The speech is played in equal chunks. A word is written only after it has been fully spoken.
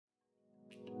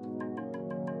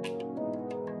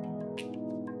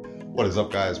What is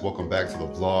up, guys? Welcome back to the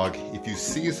vlog. If you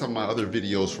see some of my other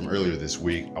videos from earlier this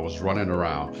week, I was running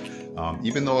around.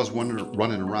 Even though I was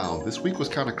running around, this week was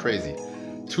kind of crazy.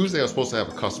 Tuesday, I was supposed to have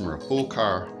a customer, a full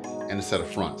car and a set of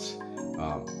fronts.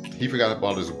 He forgot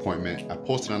about his appointment. I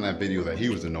posted on that video that he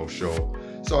was a no-show.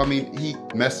 So, I mean, he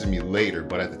messaged me later,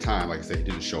 but at the time, like I said, he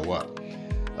didn't show up.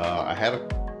 I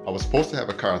was supposed to have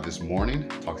a car this morning.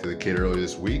 Talked to the kid earlier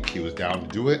this week. He was down to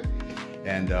do it.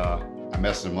 And I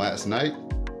messaged him last night.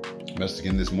 Messaged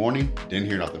again this morning, didn't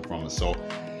hear nothing from him. So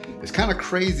it's kind of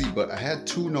crazy, but I had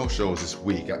 2 no-shows this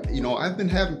week. I've been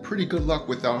having pretty good luck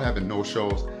without having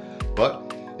no-shows,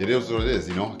 but it is what it is.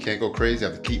 I can't go crazy. I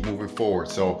have to keep moving forward.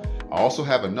 So I also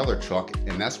have another truck,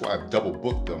 and that's why I've double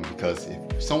booked them, because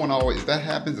if that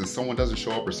happens and someone doesn't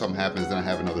show up or something happens, then I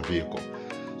have another vehicle.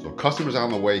 So customer's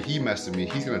on the way. He messaged me.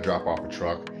 He's gonna drop off a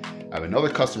truck. I have another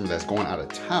customer that's going out of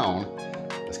town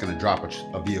that's gonna drop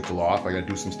a vehicle off. I gotta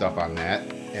do some stuff on that.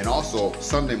 And also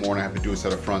Sunday morning I have to do a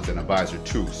set of fronts and a visor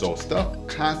too. So stuff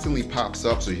constantly pops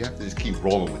up, so you have to just keep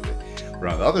rolling with it. But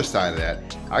on the other side of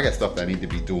that, I got stuff that I need to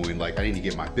be doing. Like I need to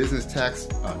get my business tax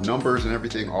numbers and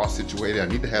everything all situated. I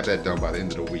need to have that done by the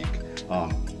end of the week.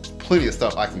 Plenty of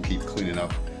stuff I can keep cleaning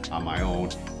up on my own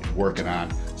and working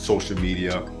on social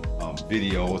media,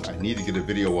 videos. I need to get a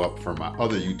video up for my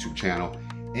other YouTube channel.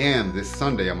 And this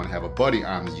Sunday, I'm gonna have a buddy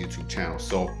on the YouTube channel.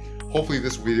 So hopefully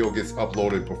this video gets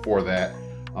uploaded before that.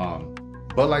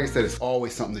 But like I said, it's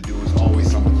always something to do. It's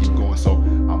always something to keep going. So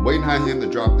I'm waiting on him to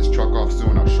drop this truck off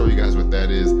soon. I'll show you guys what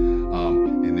that is.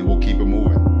 And then we'll keep it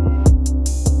moving.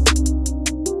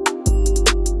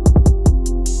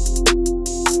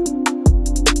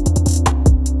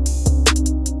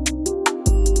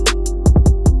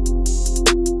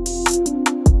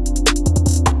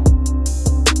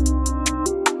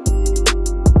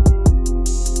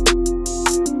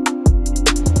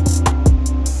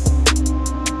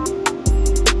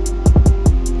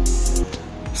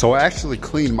 So I actually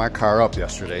cleaned my car up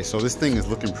yesterday, so this thing is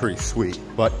looking pretty sweet,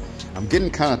 but I'm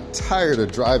getting kind of tired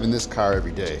of driving this car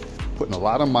every day. Putting a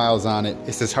lot of miles on it.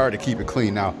 It's just hard to keep it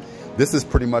clean. Now, this is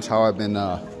pretty much how I've been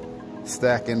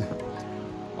stacking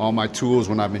all my tools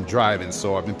when I've been driving.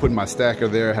 So I've been putting my stacker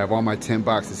there, have all my tint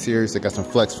boxes here. So I got some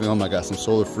flex film, I got some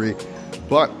solar free.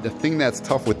 But the thing that's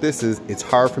tough with this is it's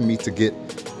hard for me to get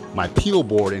my peel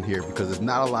board in here because there's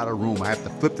not a lot of room. I have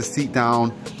to flip the seat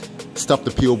down, stuff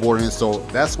the peel board in. So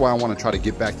that's why I want to try to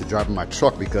get back to driving my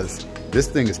truck, because this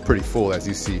thing is pretty full, as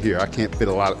you see here. I can't fit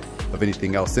a lot of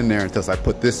anything else in there until I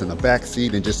put this in the back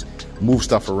seat and just move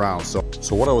stuff around. So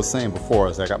what I was saying before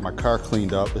is I got my car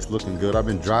cleaned up. It's looking good. I've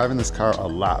been driving this car a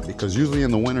lot because usually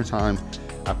in the wintertime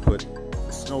I put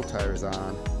the snow tires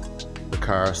on the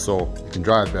car so it can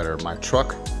drive better. My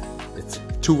truck, it's a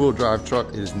 2-wheel drive truck.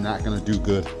 It is not going to do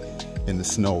good in the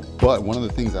snow. But one of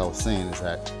the things I was saying is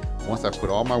that once I put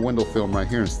all my window film right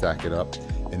here and stack it up,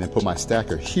 and then put my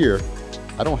stacker here,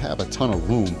 I don't have a ton of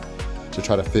room to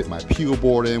try to fit my peel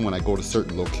board in when I go to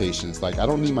certain locations. Like I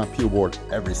don't need my peel board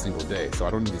every single day, so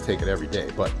I don't need to take it every day.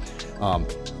 But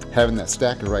having that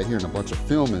stacker right here and a bunch of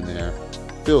film in there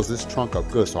fills this trunk up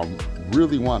good. So I'm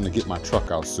really wanting to get my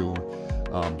truck out soon.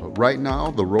 But right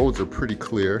now the roads are pretty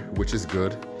clear, which is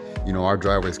good. Our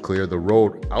driveway is clear. The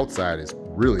road outside is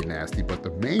really nasty, but the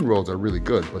main roads are really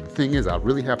good. But the thing is, I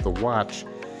really have to watch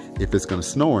if it's gonna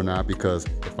snow or not, because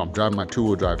if I'm driving my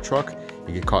 2-wheel drive truck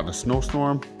and get caught in a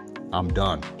snowstorm, I'm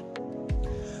done.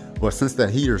 But since that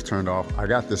heater's turned off, I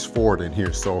got this Ford in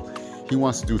here. So he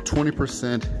wants to do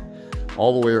 20%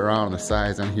 all the way around on the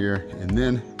sides on here, and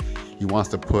then he wants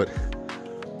to put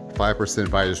 5%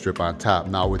 visor strip on top.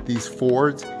 Now with these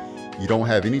Fords, you don't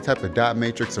have any type of dot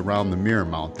matrix around the mirror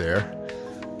mount there.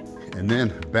 And then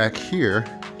back here,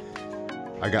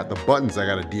 I got the buttons I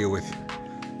gotta deal with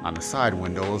on the side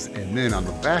windows. And then on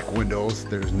the back windows,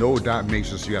 there's no dot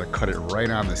matrix, so you gotta cut it right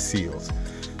on the seals.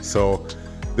 So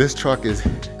this truck is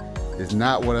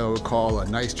not what I would call a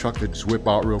nice truck to just whip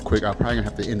out real quick. I'm probably gonna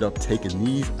have to end up taking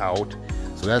these out.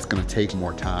 So that's gonna take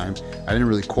more time. I didn't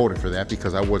really quote it for that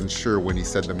because I wasn't sure when he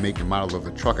said the make and model of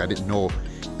the truck. I didn't know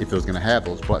if it was gonna have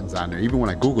those buttons on there. Even when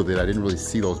I Googled it, I didn't really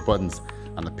see those buttons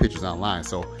on the pictures online.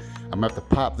 So I'm gonna have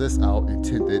to pop this out and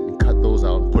tint it and cut those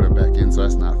out and put it back in, so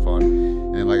that's not fun.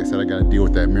 And like I said, I gotta deal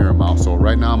with that mirror mount. So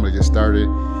right now I'm gonna get started,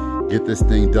 get this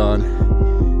thing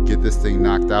done, get this thing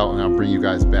knocked out, and I'll bring you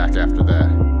guys back after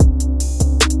that.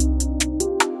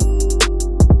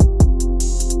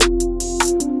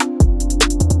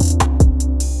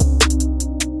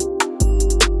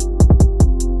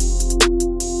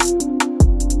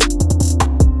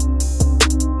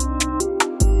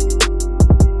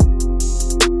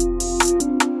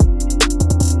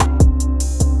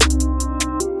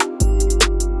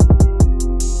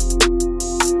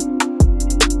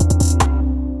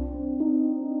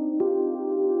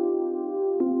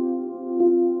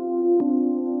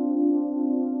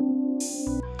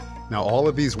 Now all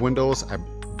of these windows, I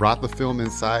brought the film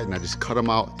inside and I just cut them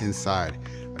out inside.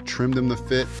 I trimmed them to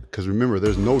fit, because remember,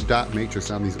 there's no dot matrix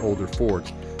on these older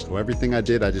Fords. So everything I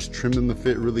did, I just trimmed them to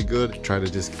fit really good. I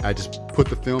just put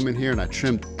the film in here and I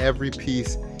trimmed every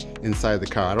piece inside the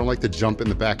car. I don't like to jump in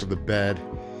the back of the bed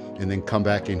and then come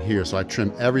back in here. So I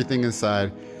trimmed everything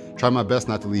inside. Try my best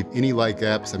not to leave any light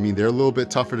gaps. I mean, they're a little bit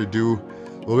tougher to do,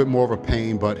 a little bit more of a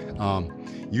pain, but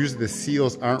usually the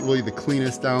seals aren't really the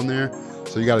cleanest down there.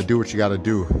 So you gotta do what you gotta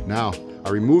do. Now, I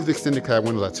removed the extended cab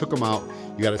windows, I took them out.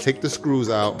 You gotta take the screws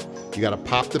out, you gotta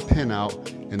pop the pin out,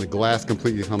 and the glass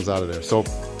completely comes out of there. So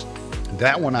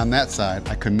that one on that side,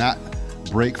 I could not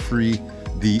break free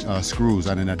the screws.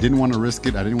 I didn't want to risk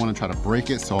it. I didn't want to try to break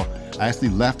it. So I actually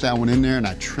left that one in there and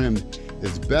I trimmed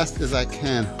as best as I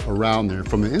can around there.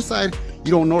 From the inside,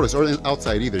 you don't notice, or the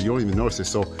outside either. You don't even notice it.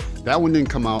 So that one didn't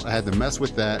come out. I had to mess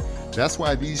with that. That's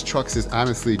why these trucks is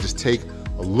honestly just take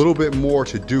a little bit more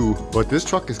to do, but this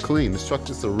truck is clean. This truck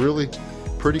is a really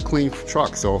pretty clean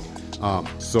truck. So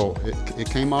it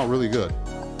came out really good.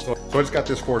 So I just got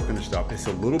this Ford finished up. It's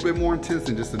a little bit more intense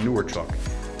than just a newer truck.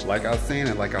 Like I was saying,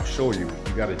 and like I'll show you,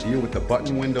 you got to deal with the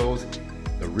button windows.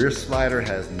 The rear slider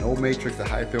has no matrix, the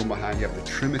high film behind. You have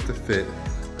to trim it to fit.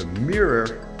 The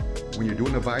mirror, when you're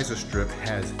doing the visor strip,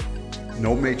 has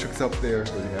no matrix up there,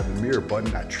 so you have the mirror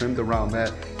button. I trimmed around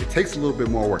that. It takes a little bit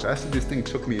more work. Actually, this thing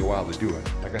took me a while to do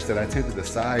it. Like I said, I tinted the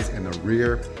sides and the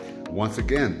rear. Once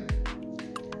again,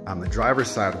 on the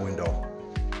driver's side window,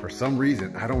 for some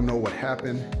reason, I don't know what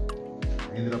happened.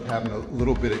 I ended up having a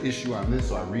little bit of issue on this,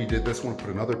 so I redid this one, put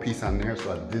another piece on there.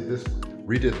 So I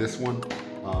redid this one.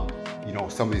 You know,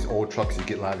 some of these old trucks, you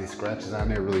get a lot of these scratches on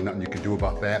there. Really nothing you can do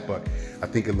about that, but I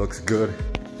think it looks good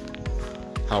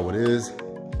how it is.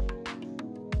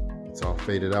 It's all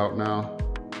faded out now.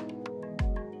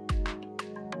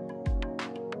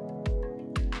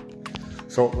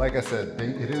 So like I said,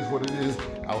 it is what it is.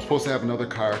 I was supposed to have another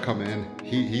car come in.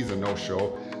 He's a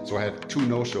no-show. So I had 2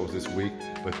 no-shows this week,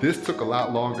 but this took a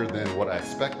lot longer than what I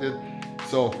expected.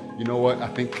 So you know what? I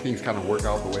think things kind of work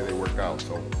out the way they work out.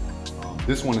 So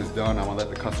this one is done. I'm gonna let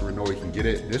the customer know he can get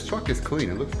it. This truck is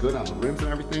clean. It looks good on the rims and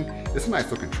everything. It's a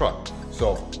nice looking truck.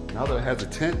 So now that it has a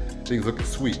tint, things looking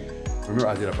sweet. Remember,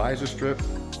 I did a visor strip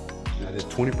and I did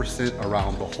 20%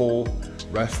 around the whole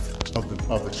rest of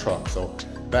the truck. So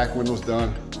back window's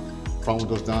done, front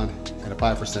window's done, and a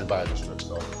 5% visor strip.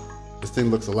 So this thing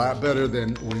looks a lot better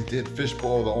than when we did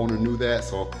fishbowl. The owner knew that.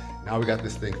 So now we got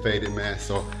this thing faded, man.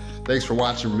 So thanks for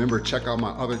watching. Remember, check out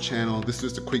my other channel. This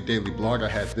is just a quick daily blog. I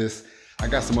had this. I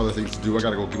got some other things to do. I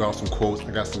gotta go give out some quotes. I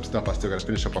got some stuff I still gotta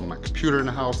finish up on my computer in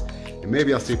the house. And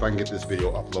maybe I'll see if I can get this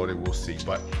video uploaded. We'll see.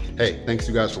 But hey, thanks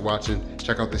you guys for watching.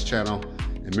 Check out this channel.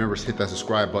 And remember, hit that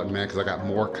subscribe button, man, because I got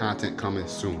more content coming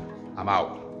soon. I'm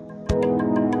out.